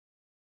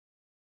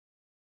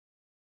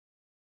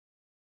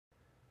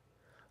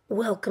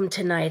Welcome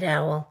to Night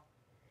Owl.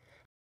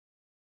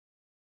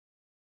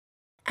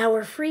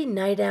 Our free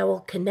Night Owl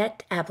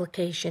Connect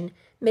application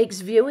makes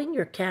viewing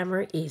your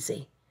camera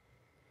easy.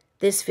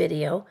 This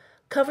video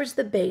covers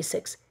the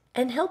basics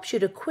and helps you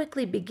to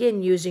quickly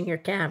begin using your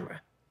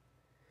camera.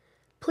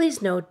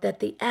 Please note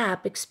that the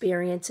app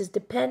experience is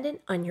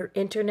dependent on your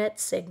internet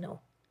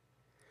signal.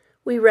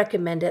 We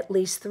recommend at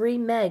least 3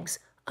 megs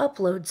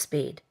upload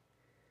speed.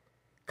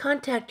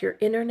 Contact your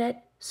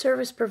internet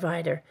service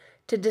provider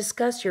to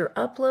discuss your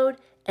upload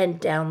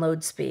and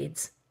download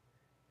speeds.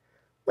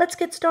 Let's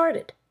get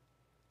started.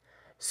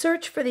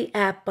 Search for the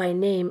app by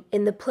name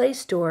in the Play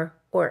Store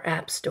or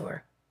App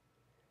Store.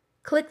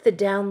 Click the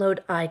download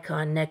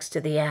icon next to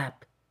the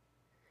app.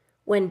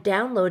 When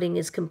downloading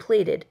is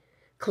completed,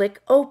 click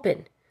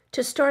Open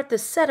to start the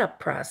setup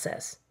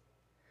process.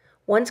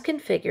 Once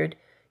configured,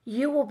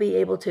 you will be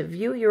able to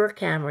view your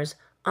cameras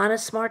on a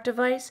smart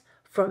device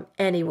from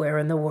anywhere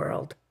in the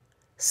world.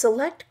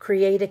 Select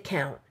Create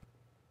Account.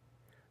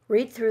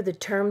 Read through the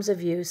terms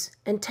of use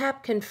and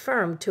tap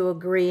Confirm to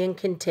agree and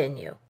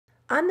continue.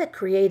 On the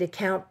Create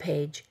Account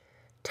page,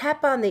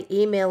 tap on the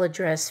email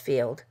address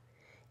field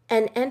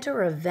and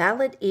enter a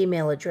valid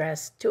email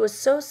address to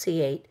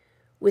associate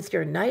with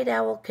your Night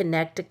Owl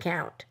Connect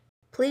account.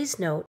 Please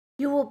note,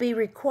 you will be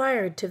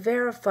required to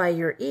verify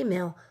your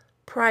email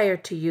prior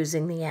to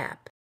using the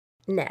app.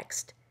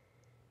 Next,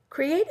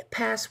 create a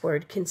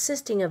password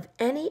consisting of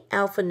any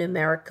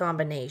alphanumeric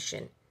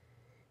combination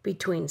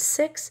between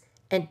 6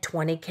 and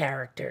 20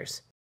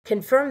 characters.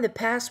 Confirm the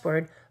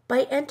password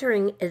by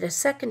entering it a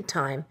second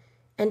time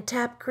and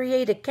tap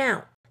Create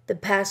Account. The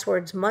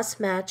passwords must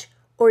match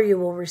or you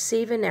will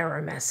receive an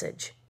error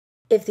message.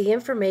 If the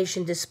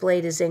information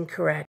displayed is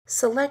incorrect,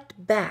 select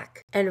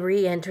Back and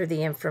re-enter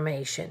the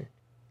information.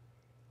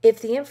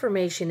 If the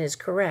information is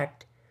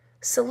correct,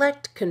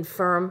 select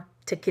Confirm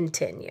to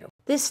continue.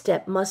 This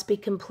step must be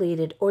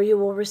completed or you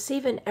will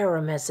receive an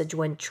error message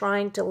when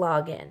trying to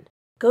log in.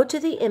 Go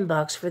to the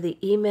inbox for the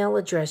email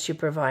address you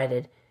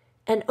provided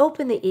and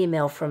open the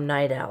email from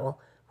Night Owl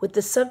with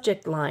the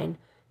subject line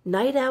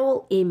Night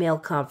Owl Email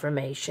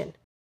Confirmation.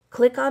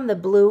 Click on the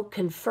blue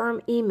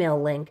Confirm Email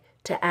link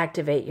to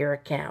activate your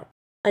account.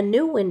 A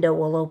new window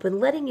will open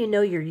letting you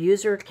know your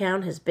user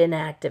account has been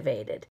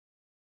activated.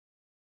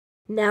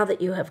 Now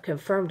that you have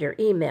confirmed your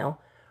email,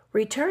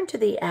 return to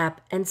the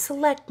app and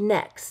select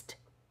Next.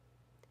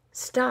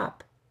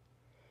 Stop.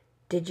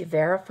 Did you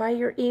verify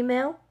your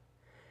email?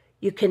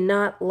 You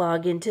cannot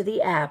log into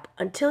the app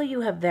until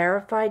you have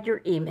verified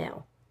your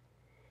email.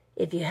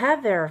 If you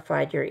have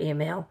verified your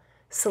email,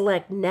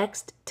 select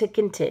Next to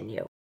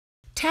continue.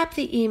 Tap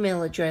the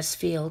email address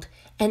field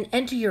and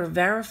enter your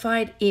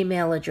verified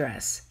email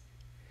address.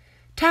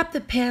 Tap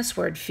the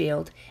password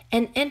field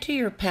and enter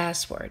your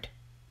password.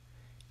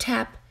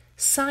 Tap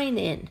Sign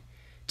In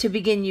to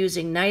begin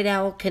using Night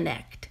Owl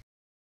Connect.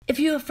 If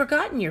you have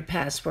forgotten your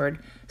password,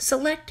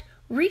 select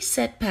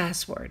Reset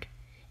Password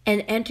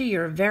and enter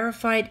your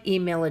verified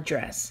email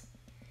address.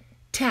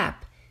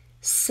 Tap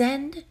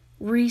Send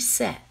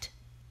Reset.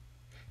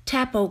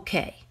 Tap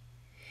OK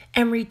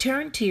and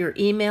return to your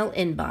email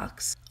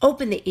inbox.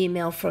 Open the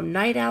email from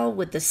Night Owl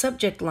with the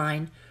subject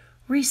line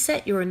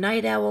Reset Your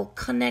Night Owl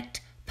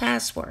Connect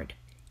Password.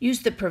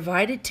 Use the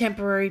provided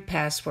temporary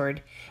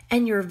password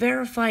and your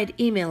verified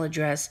email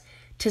address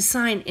to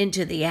sign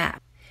into the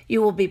app.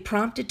 You will be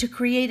prompted to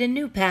create a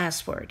new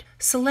password.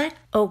 Select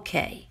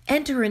OK.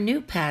 Enter a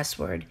new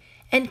password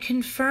and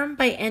confirm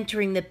by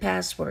entering the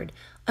password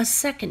a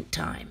second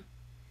time.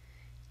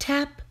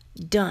 Tap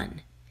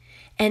Done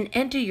and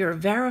enter your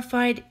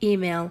verified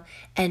email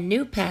and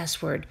new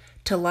password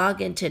to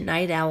log into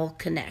Night Owl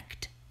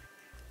Connect.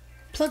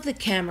 Plug the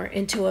camera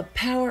into a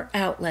power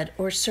outlet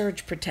or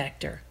surge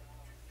protector.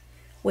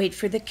 Wait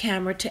for the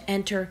camera to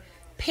enter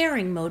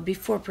pairing mode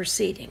before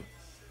proceeding.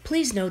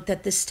 Please note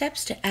that the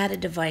steps to add a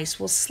device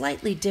will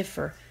slightly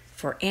differ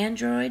for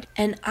Android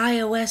and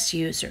iOS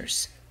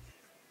users.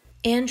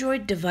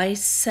 Android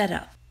device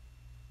setup.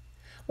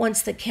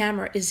 Once the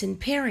camera is in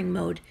pairing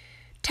mode,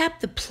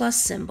 tap the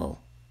plus symbol.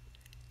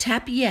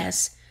 Tap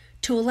Yes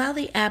to allow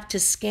the app to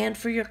scan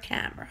for your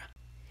camera.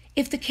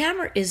 If the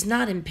camera is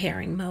not in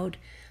pairing mode,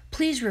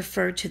 please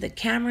refer to the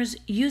camera's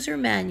user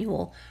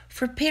manual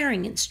for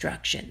pairing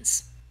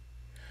instructions.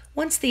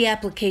 Once the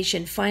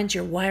application finds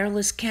your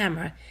wireless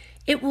camera,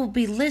 it will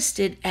be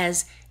listed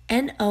as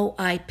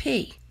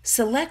NOIP.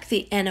 Select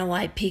the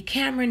NOIP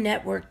camera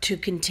network to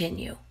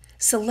continue.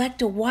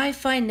 Select a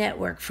Wi-Fi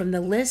network from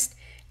the list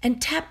and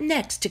tap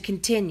Next to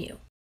continue.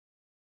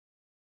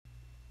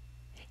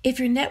 If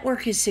your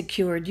network is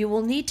secured, you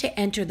will need to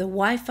enter the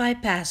Wi-Fi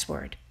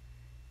password.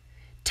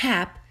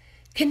 Tap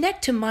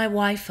Connect to My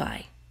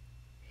Wi-Fi.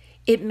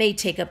 It may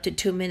take up to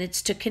 2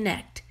 minutes to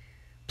connect.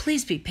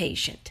 Please be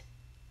patient.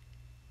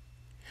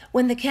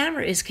 When the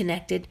camera is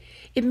connected,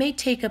 it may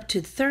take up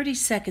to 30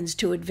 seconds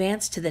to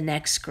advance to the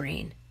next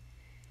screen.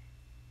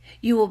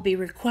 You will be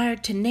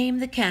required to name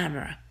the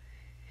camera.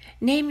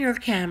 Name your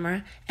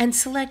camera and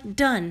select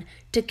Done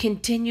to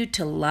continue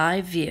to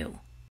live view.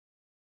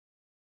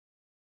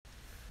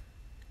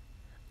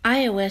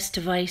 iOS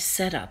device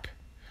setup.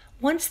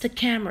 Once the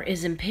camera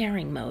is in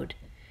pairing mode,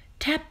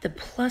 tap the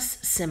plus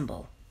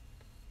symbol.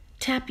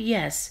 Tap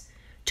Yes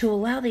to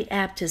allow the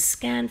app to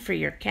scan for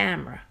your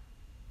camera.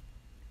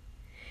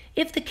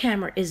 If the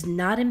camera is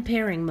not in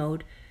pairing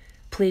mode,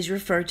 please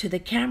refer to the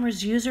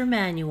camera's user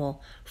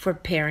manual for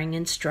pairing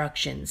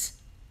instructions.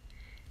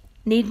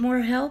 Need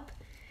more help?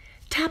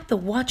 Tap the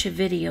Watch a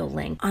Video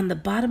link on the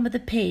bottom of the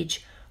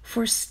page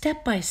for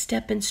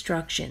step-by-step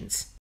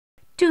instructions.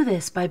 Do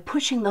this by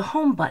pushing the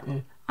Home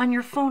button on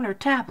your phone or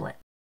tablet.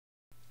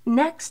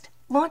 Next,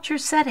 launch your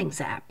Settings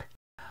app.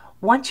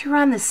 Once you're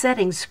on the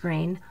settings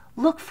screen,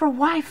 look for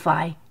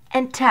Wi-Fi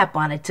and tap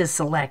on it to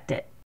select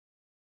it.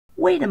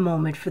 Wait a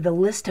moment for the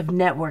list of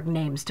network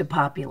names to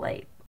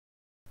populate.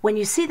 When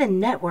you see the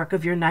network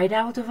of your Night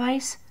Owl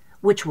device,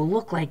 which will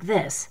look like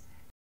this,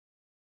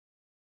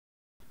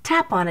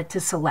 tap on it to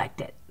select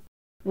it.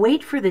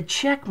 Wait for the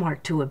check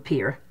mark to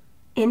appear,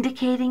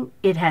 indicating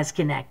it has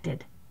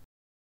connected.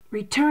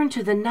 Return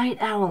to the Night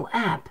Owl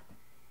app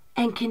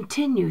and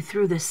continue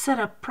through the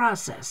setup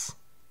process.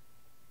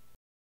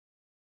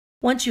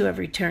 Once you have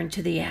returned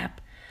to the app,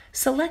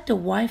 select a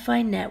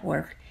Wi-Fi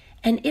network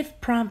and,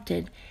 if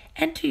prompted,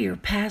 enter your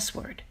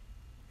password.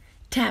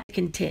 Tap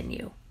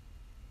Continue.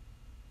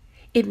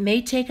 It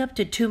may take up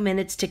to 2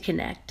 minutes to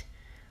connect.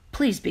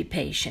 Please be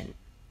patient.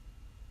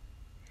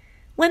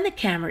 When the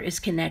camera is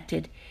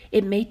connected,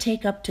 it may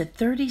take up to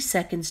 30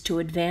 seconds to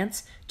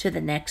advance to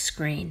the next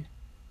screen.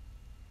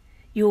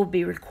 You will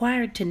be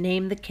required to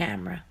name the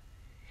camera.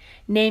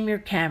 Name your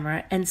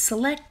camera and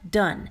select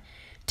Done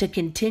to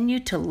continue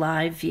to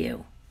live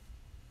view.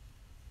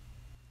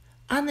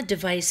 On the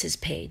Devices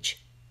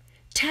page,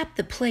 tap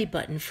the play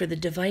button for the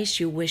device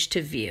you wish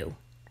to view.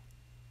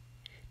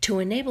 To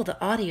enable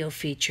the audio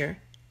feature,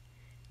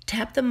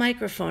 tap the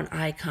microphone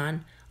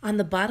icon on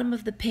the bottom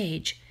of the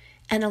page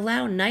and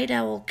allow Night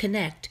Owl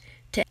Connect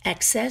to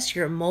access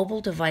your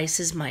mobile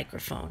device's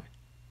microphone.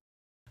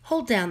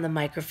 Hold down the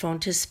microphone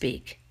to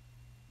speak.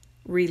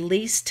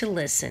 Release to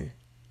listen.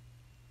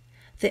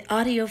 The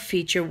audio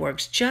feature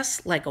works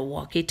just like a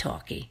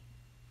walkie-talkie.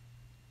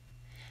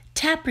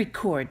 Tap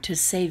Record to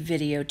save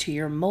video to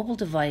your mobile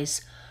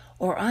device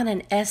or on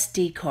an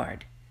SD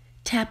card.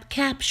 Tap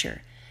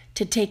Capture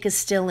to take a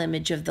still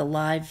image of the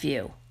live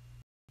view.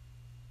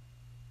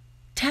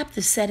 Tap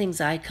the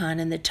settings icon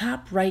in the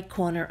top right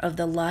corner of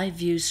the live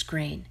view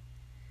screen.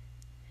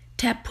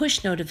 Tap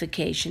Push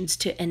Notifications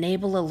to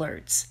enable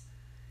alerts.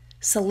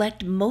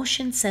 Select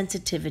Motion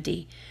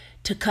Sensitivity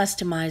to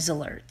customize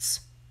alerts.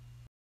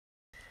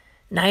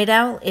 Night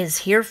Owl is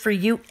here for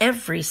you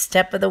every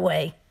step of the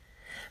way.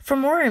 For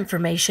more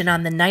information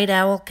on the Night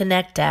Owl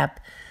Connect app,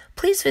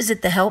 please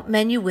visit the Help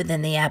menu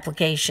within the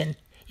application.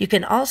 You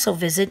can also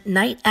visit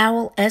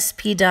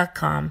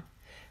nightowlsp.com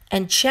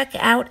and check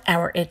out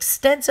our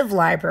extensive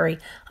library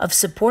of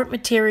support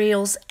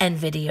materials and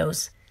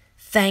videos.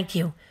 Thank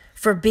you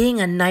for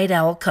being a Night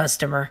Owl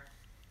customer.